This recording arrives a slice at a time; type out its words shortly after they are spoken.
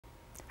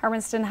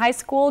Hermiston High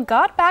School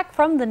got back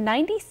from the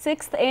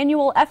 96th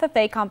annual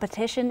FFA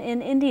competition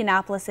in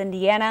Indianapolis,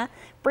 Indiana,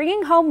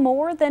 bringing home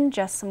more than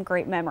just some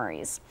great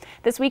memories.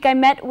 This week I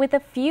met with a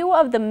few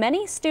of the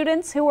many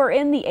students who are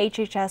in the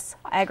HHS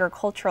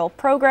agricultural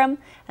program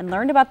and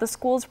learned about the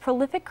school's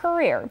prolific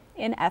career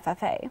in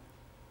FFA.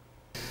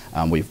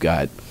 We've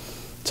got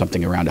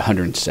something around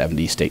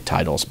 170 state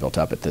titles built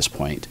up at this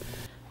point.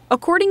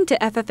 According to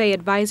FFA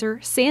advisor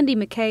Sandy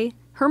McKay,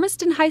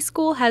 Hermiston High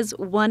School has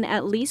won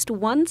at least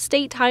one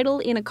state title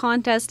in a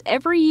contest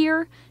every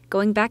year,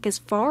 going back as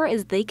far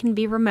as they can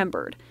be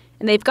remembered.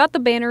 And they've got the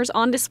banners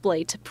on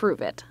display to prove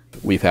it.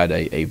 We've had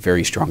a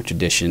very strong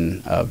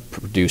tradition of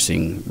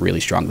producing really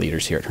strong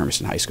leaders here at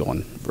Hermiston High School,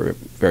 and we're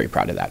very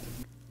proud of that.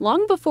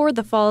 Long before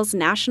the fall's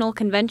national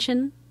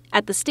convention,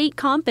 at the state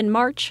comp in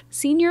March,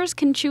 seniors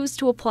can choose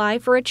to apply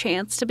for a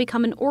chance to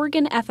become an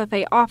Oregon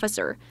FFA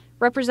officer,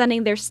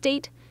 representing their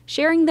state,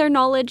 sharing their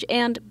knowledge,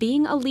 and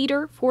being a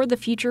leader for the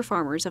future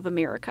farmers of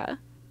America.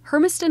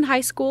 Hermiston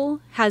High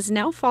School has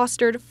now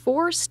fostered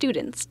 4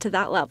 students to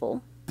that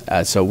level.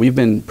 So we've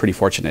been pretty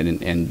fortunate,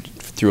 and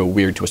through a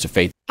weird twist of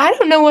fate, I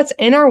don't know what's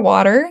in our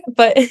water,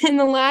 but in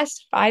the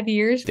last 5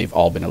 years, they've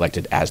all been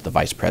elected as the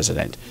vice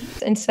president.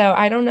 And so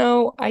I don't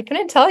know, I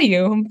couldn't tell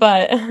you,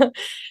 but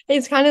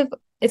it's kind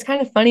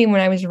of funny.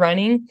 When I was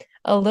running,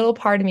 a little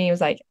part of me was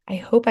like, I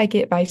hope I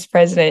get vice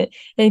president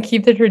and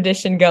keep the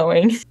tradition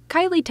going.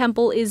 Kylie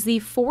Temple is the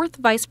 4th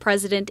vice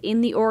president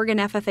in the Oregon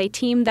FFA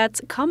team that's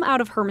come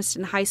out of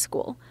Hermiston High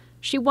School.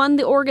 She won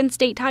the Oregon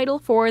state title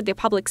for the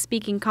public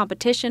speaking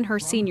competition her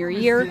senior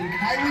year,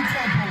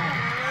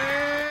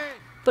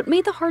 but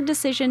made the hard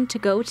decision to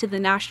go to the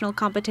national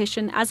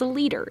competition as a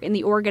leader in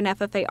the Oregon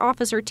FFA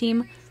officer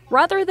team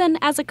rather than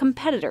as a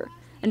competitor,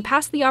 and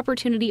pass the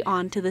opportunity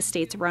on to the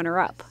state's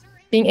runner-up.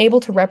 Being able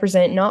to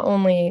represent not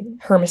only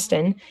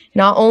Hermiston,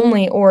 not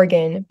only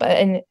Oregon, but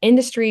an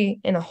industry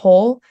in a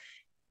whole,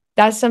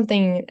 that's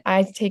something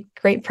I take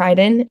great pride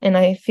in, and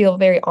I feel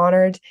very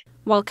honored.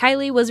 While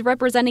Kylie was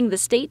representing the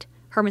state,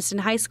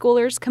 Hermiston High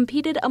Schoolers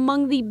competed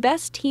among the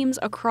best teams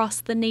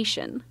across the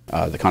nation.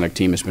 The conduct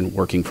team has been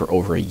working for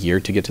over a year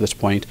to get to this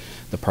point.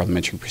 The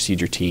parliamentary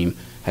procedure team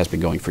has been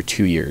going for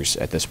 2 years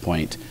at this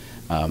point,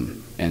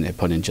 and they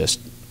put in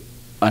just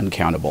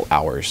uncountable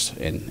hours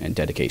and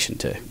dedication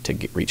to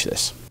reach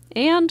this.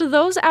 And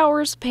those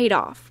hours paid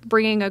off,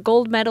 bringing a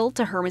gold medal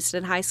to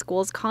Hermiston High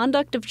School's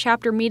Conduct of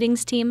Chapter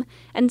Meetings team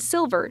and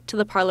silver to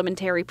the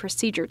Parliamentary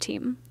Procedure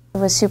team. It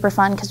was super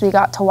fun because we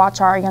got to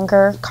watch our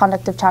younger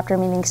Conduct of Chapter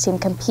Meetings team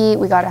compete.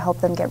 We got to help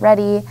them get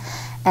ready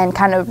and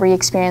kind of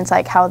re-experience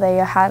like how they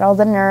had all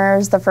the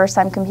nerves the first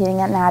time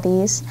competing at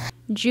Natties.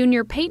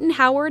 Junior Peyton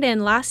Howard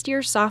and last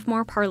year's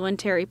sophomore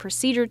Parliamentary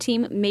Procedure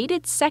team made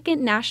its 2nd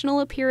national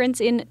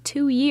appearance in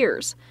 2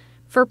 years.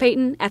 For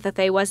Peyton,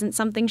 FFA wasn't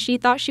something she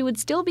thought she would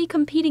still be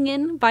competing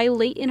in by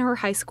late in her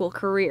high school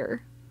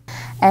career.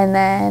 And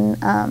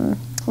then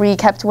we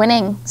kept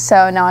winning,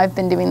 so now I've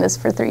been doing this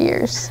for 3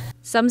 years.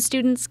 Some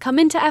students come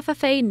into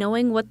FFA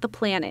knowing what the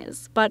plan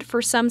is, but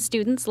for some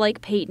students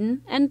like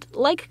Peyton and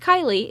like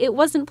Kylie, it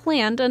wasn't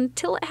planned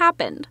until it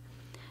happened.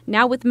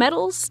 Now with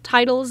medals,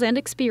 titles, and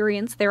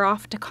experience, they're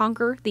off to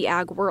conquer the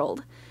ag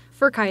world.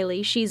 For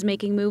Kylie, she's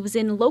making moves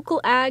in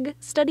local ag,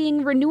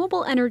 studying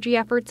renewable energy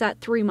efforts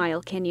at 3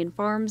 Mile Canyon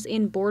Farms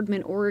in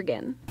Boardman,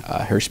 Oregon.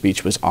 Her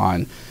speech was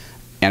on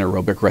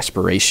anaerobic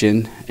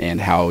respiration and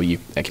how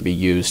that can be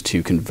used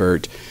to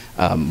convert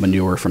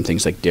manure from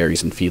things like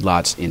dairies and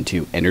feedlots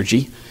into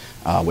energy,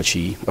 which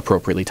she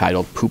appropriately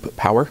titled Poop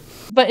Power.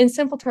 But in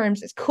simple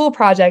terms, it's a cool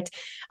project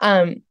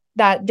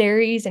that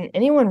dairies and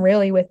anyone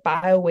really with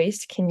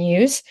bio-waste can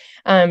use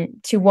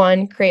to,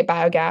 1, create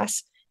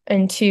biogas,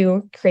 and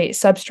 2, create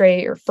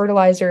substrate or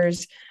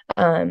fertilizers,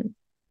 and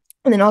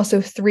then also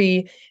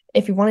 3,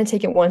 if you want to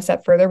take it one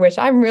step further, which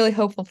I'm really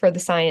hopeful for the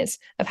science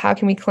of how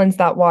can we cleanse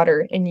that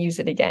water and use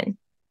it again.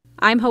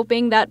 I'm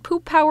hoping that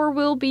Poop Power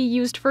will be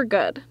used for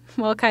good,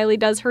 while Kylie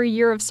does her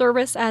year of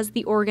service as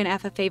the Oregon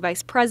FFA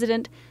Vice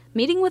President,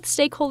 meeting with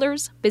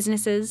stakeholders,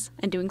 businesses,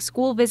 and doing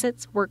school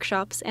visits,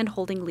 workshops, and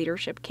holding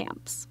leadership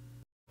camps.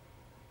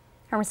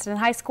 Hermiston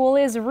High School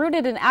is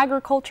rooted in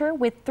agriculture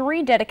with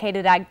 3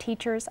 dedicated ag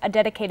teachers, a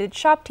dedicated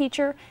shop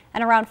teacher,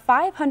 and around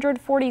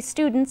 540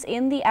 students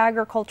in the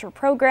agriculture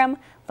program,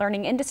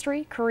 learning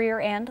industry, career,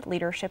 and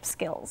leadership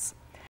skills.